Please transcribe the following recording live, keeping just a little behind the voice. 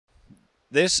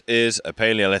This is a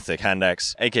Paleolithic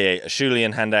Handaxe, aka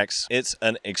Acheulean Handaxe. It's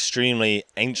an extremely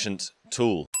ancient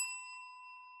tool.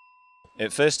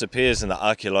 It first appears in the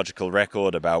archaeological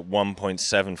record about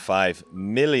 1.75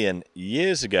 million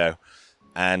years ago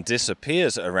and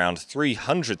disappears around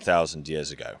 300,000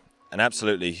 years ago. An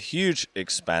absolutely huge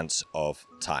expanse of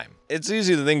time. It's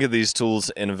easy to think of these tools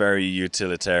in a very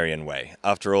utilitarian way.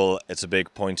 After all, it's a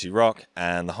big pointy rock,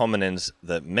 and the hominins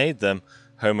that made them,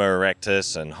 Homo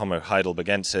erectus and Homo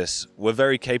heidelbergensis, were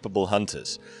very capable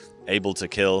hunters, able to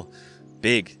kill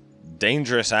big,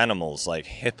 dangerous animals like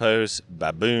hippos,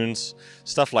 baboons,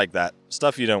 stuff like that,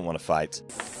 stuff you don't want to fight.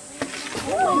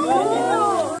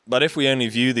 But if we only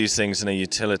view these things in a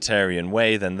utilitarian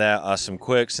way, then there are some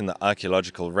quirks in the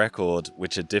archaeological record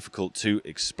which are difficult to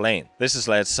explain. This has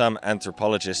led some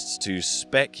anthropologists to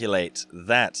speculate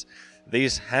that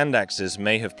these Handaxes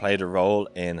may have played a role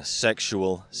in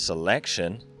sexual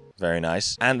selection, very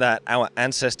nice, and that our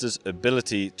ancestors'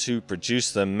 ability to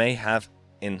produce them may have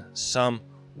in some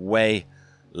way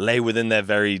lay within their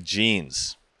very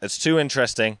genes. It's too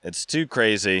interesting, it's too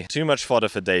crazy, too much fodder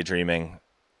for daydreaming.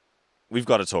 We've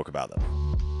got to talk about them.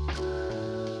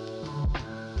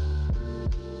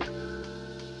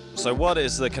 So what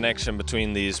is the connection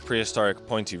between these prehistoric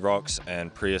pointy rocks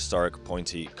and prehistoric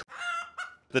pointy...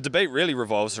 The debate really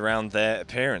revolves around their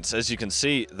appearance. As you can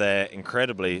see, they're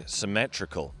incredibly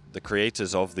symmetrical. The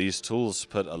creators of these tools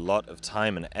put a lot of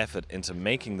time and effort into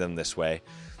making them this way,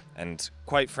 and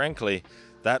quite frankly,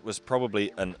 that was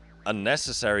probably an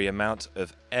unnecessary amount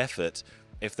of effort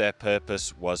if their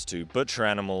purpose was to butcher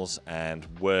animals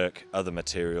and work other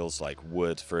materials like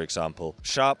wood, for example.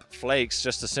 Sharp flakes,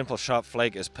 just a simple sharp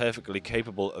flake, is perfectly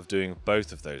capable of doing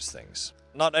both of those things.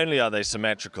 Not only are they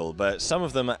symmetrical, but some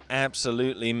of them are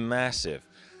absolutely massive.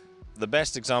 The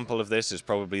best example of this is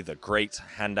probably the Great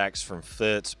Handaxe from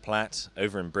Fürth Platte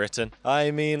over in Britain.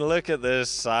 I mean, look at the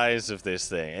size of this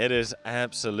thing. It is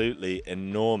absolutely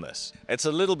enormous. It's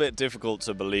a little bit difficult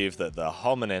to believe that the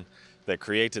hominin that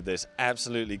created this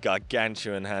absolutely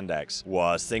gargantuan Handaxe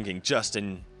was thinking just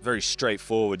in very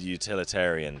straightforward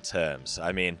utilitarian terms.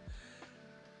 I mean,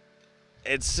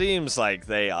 it seems like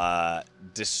they are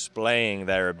displaying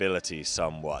their ability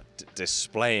somewhat,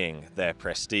 displaying their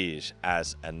prestige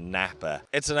as a napper.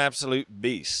 It's an absolute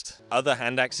beast. Other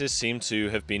Handaxes seem to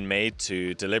have been made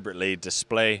to deliberately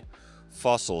display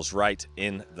fossils right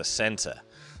in the center.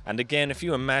 And again, if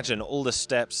you imagine all the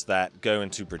steps that go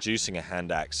into producing a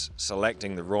Handaxe,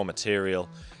 selecting the raw material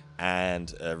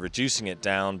and reducing it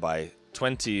down by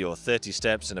 20 or 30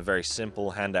 steps in a very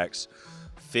simple Handaxe,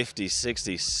 50,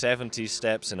 60, 70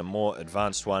 steps in a more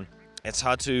advanced one, it's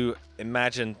hard to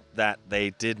imagine that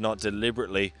they did not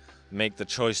deliberately make the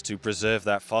choice to preserve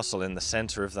that fossil in the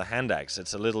center of the Handaxe.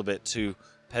 It's a little bit too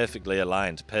perfectly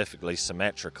aligned, perfectly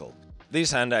symmetrical.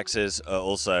 These Handaxes are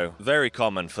also very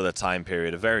common for the time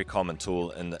period, a very common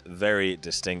tool and very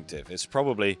distinctive. It's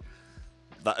probably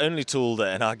the only tool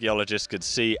that an archaeologist could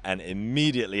see and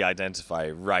immediately identify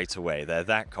right away. They're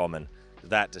that common,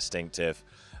 that distinctive.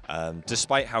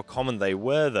 Despite how common they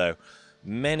were, though,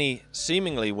 many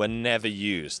seemingly were never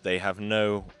used. They have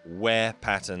no wear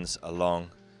patterns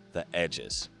along the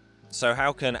edges. So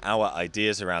how can our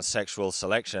ideas around sexual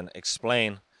selection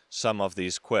explain some of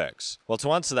these quirks? Well,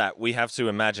 to answer that, we have to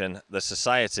imagine the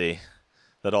society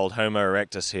that old Homo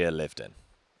erectus here lived in.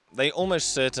 They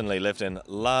almost certainly lived in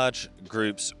large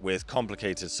groups with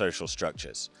complicated social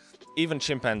structures. Even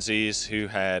chimpanzees who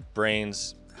had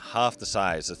brains half the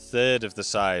size, a third of the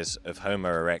size of Homo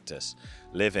erectus,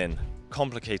 live in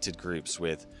complicated groups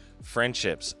with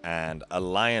friendships and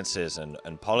alliances and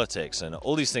politics, and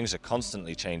all these things are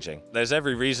constantly changing. There's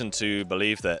every reason to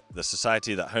believe that the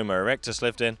society that Homo erectus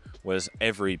lived in was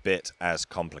every bit as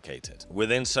complicated.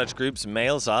 Within such groups,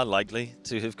 males are likely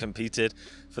to have competed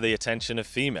for the attention of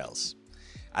females,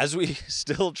 as we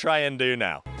still try and do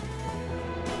now.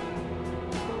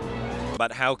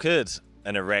 But how could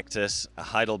an erectus, a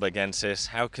heidelbergensis,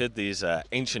 how could these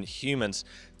ancient humans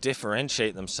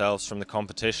differentiate themselves from the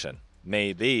competition?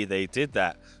 Maybe they did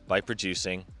that by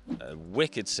producing a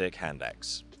wicked sick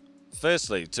Handaxe.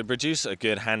 Firstly, to produce a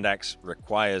good Handaxe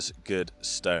requires good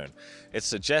stone. It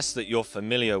suggests that you're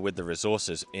familiar with the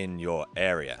resources in your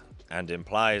area, and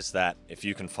implies that if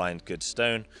you can find good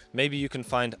stone, maybe you can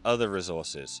find other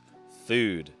resources,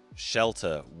 food,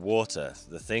 shelter, water,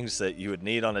 the things that you would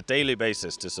need on a daily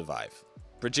basis to survive.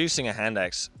 Producing a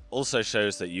Handaxe also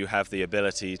shows that you have the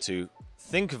ability to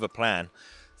think of a plan,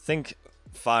 think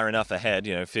far enough ahead,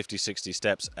 50, 60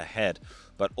 steps ahead,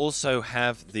 but also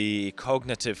have the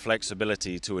cognitive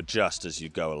flexibility to adjust as you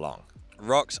go along.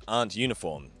 Rocks aren't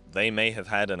uniform. They may have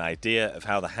had an idea of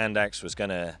how the Handaxe was going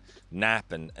to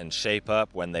nap and shape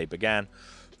up when they began,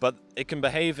 but it can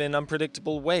behave in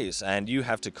unpredictable ways, and you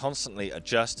have to constantly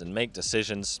adjust and make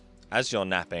decisions as you're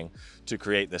napping to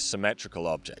create this symmetrical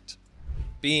object.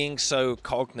 Being so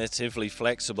cognitively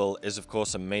flexible is of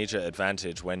course a major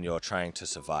advantage when you're trying to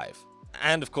survive.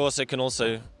 And of course it can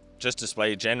also just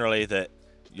display generally that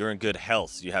you're in good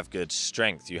health, you have good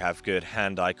strength, you have good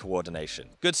hand-eye coordination.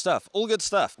 Good stuff, all good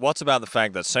stuff. What about the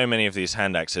fact that so many of these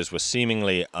Handaxes were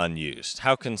seemingly unused?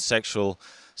 How can sexual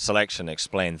selection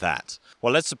explain that?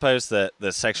 Well, let's suppose that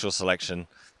the sexual selection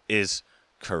is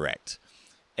correct.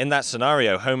 In that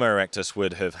scenario, Homo erectus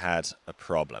would have had a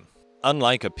problem.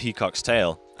 Unlike a peacock's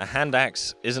tail, a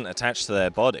Handaxe isn't attached to their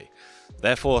body.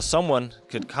 Therefore, someone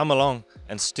could come along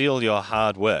and steal your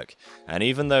hard work. And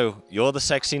even though you're the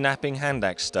sexy napping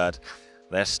Handaxe stud,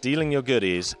 they're stealing your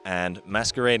goodies and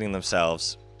masquerading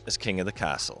themselves as king of the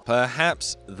castle.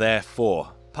 Perhaps,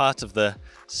 therefore, part of the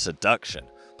seduction,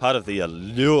 part of the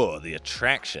allure, the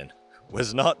attraction,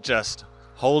 was not just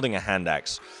holding a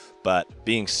Handaxe, but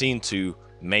being seen to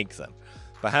make them.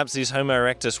 Perhaps these Homo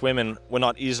erectus women were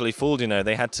not easily fooled,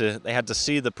 they had to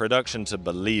see the production to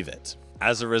believe it.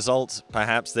 As a result,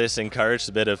 perhaps this encouraged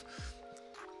a bit of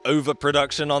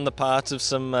overproduction on the part of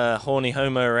some horny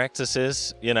Homo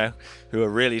erectuses, who are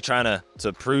really trying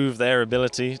to prove their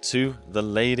ability to the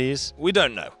ladies. We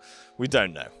don't know.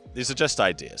 These are just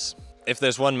ideas. If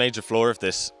there's one major flaw of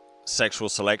this sexual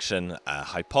selection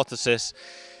hypothesis,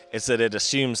 it's that it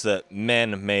assumes that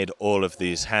men made all of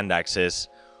these Handaxes.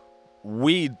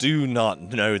 We do not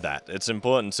know that. It's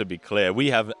important to be clear. We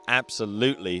have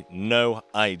absolutely no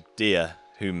idea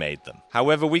who made them.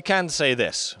 However, we can say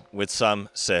this with some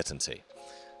certainty.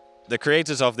 The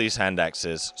creators of these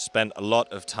Handaxes spent a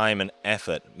lot of time and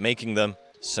effort making them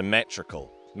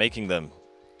symmetrical, making them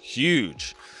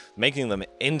huge, making them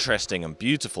interesting and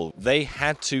beautiful. They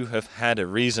had to have had a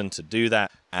reason to do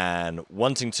that, and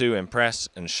wanting to impress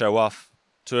and show off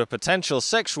to a potential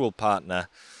sexual partner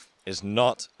is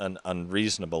not an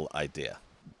unreasonable idea.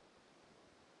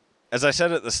 As I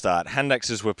said at the start,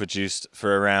 Handaxes were produced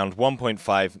for around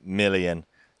 1.5 million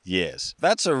years.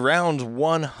 That's around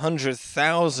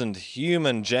 100,000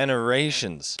 human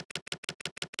generations.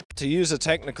 To use a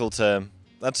technical term,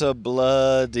 that's a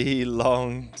bloody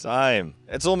long time.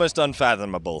 It's almost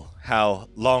unfathomable how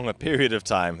long a period of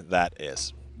time that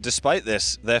is. Despite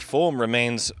this, their form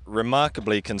remains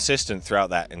remarkably consistent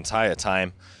throughout that entire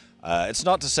time. It's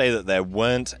not to say that there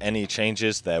weren't any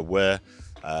changes, there were.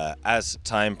 As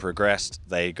time progressed,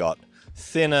 they got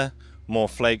thinner, more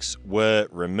flakes were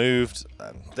removed.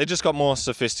 They just got more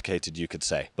sophisticated, you could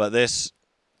say. But this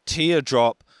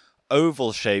teardrop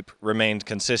oval shape remained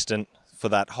consistent for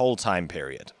that whole time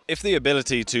period. If the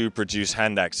ability to produce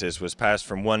Handaxes was passed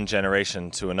from one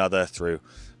generation to another through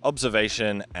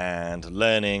observation and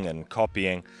learning and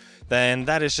copying, then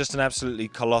that is just an absolutely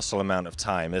colossal amount of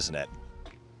time, isn't it?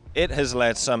 It has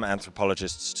led some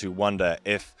anthropologists to wonder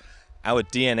if our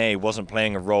DNA wasn't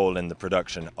playing a role in the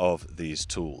production of these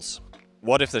tools.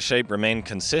 What if the shape remained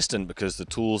consistent because the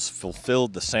tools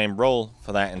fulfilled the same role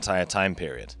for that entire time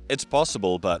period? It's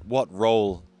possible, but what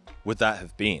role would that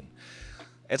have been?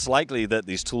 It's likely that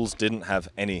these tools didn't have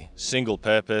any single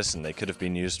purpose and they could have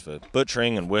been used for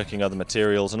butchering and working other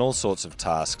materials and all sorts of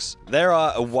tasks. There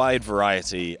are a wide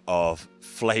variety of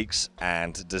flakes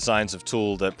and designs of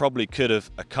tool that probably could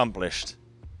have accomplished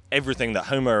everything that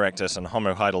Homo erectus and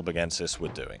Homo heidelbergensis were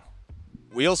doing.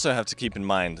 We also have to keep in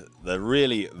mind the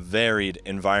really varied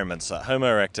environments that Homo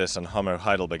erectus and Homo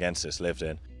heidelbergensis lived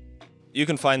in. You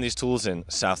can find these tools in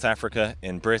South Africa,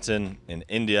 in Britain, in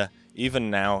India, even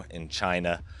now in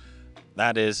China.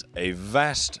 That is a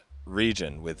vast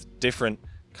region with different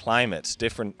climates,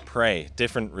 different prey,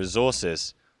 different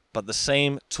resources, but the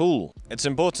same tool. It's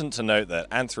important to note that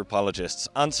anthropologists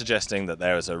aren't suggesting that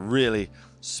there is a really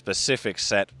specific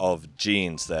set of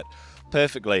genes that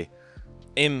perfectly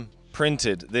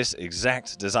imprinted this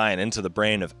exact design into the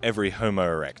brain of every Homo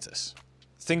erectus.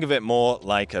 Think of it more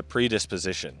like a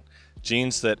predisposition.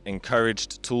 Genes that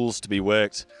encouraged tools to be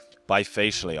worked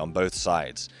bifacially on both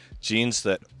sides. Genes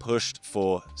that pushed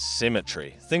for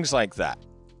symmetry. Things like that.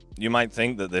 You might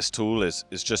think that this tool is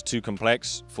just too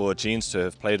complex for genes to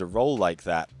have played a role like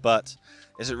that, but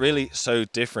is it really so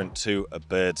different to a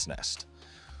bird's nest?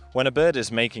 When a bird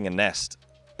is making a nest,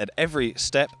 at every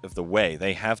step of the way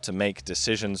they have to make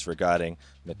decisions regarding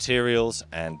materials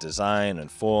and design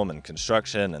and form and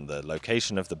construction and the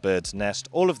location of the bird's nest,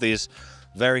 all of these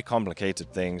very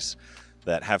complicated things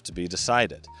that have to be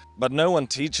decided. But no one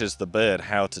teaches the bird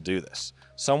how to do this.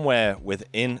 Somewhere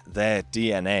within their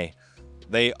DNA,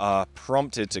 they are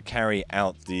prompted to carry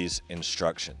out these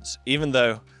instructions. Even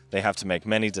though they have to make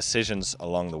many decisions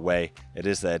along the way, it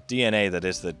is their DNA that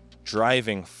is the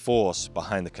driving force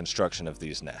behind the construction of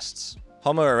these nests.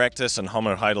 Homo erectus and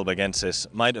Homo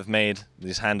heidelbergensis might have made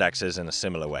these Handaxes in a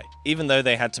similar way. Even though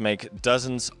they had to make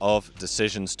dozens of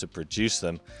decisions to produce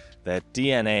them, their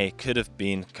DNA could have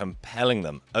been compelling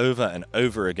them over and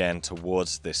over again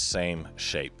towards this same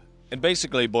shape. It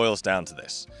basically boils down to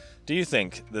this. Do you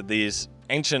think that these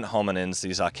ancient hominins,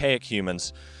 these archaic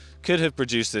humans, could have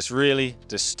produced this really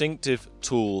distinctive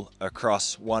tool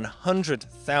across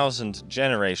 100,000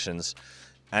 generations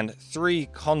and 3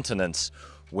 continents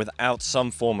without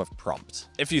some form of prompt?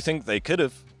 If you think they could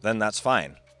have, then that's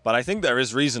fine. But I think there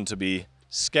is reason to be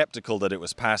skeptical that it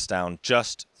was passed down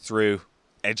just through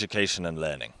education and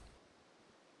learning.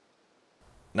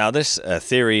 Now, this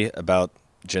theory about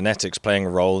genetics playing a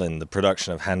role in the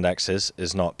production of Handaxes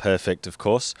is not perfect, of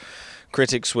course.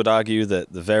 Critics would argue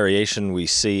that the variation we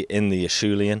see in the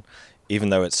Acheulean, even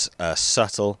though it's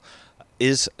subtle,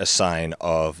 is a sign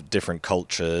of different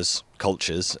cultures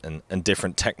and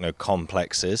different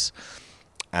techno-complexes.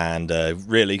 And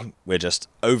really, we're just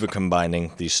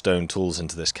over-combining these stone tools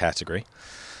into this category.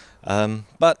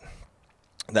 But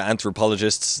the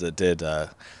anthropologists that did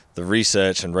the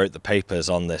research and wrote the papers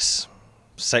on this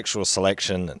sexual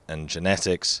selection and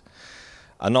genetics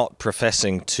are not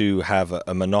professing to have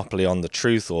a monopoly on the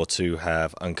truth or to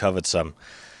have uncovered some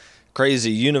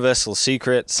crazy universal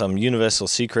secret,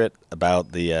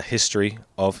 about the history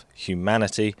of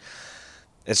humanity.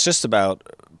 It's just about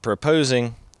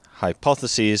proposing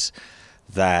hypotheses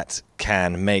that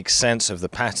can make sense of the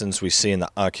patterns we see in the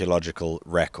archaeological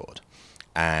record.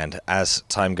 And as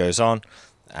time goes on,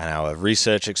 and our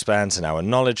research expands and our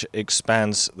knowledge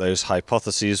expands, those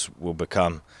hypotheses will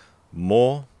become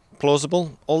more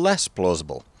plausible or less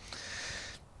plausible.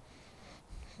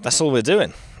 That's all we're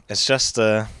doing. It's just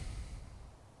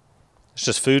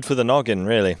food for the noggin,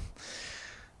 really.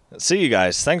 See you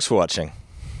guys. Thanks for watching.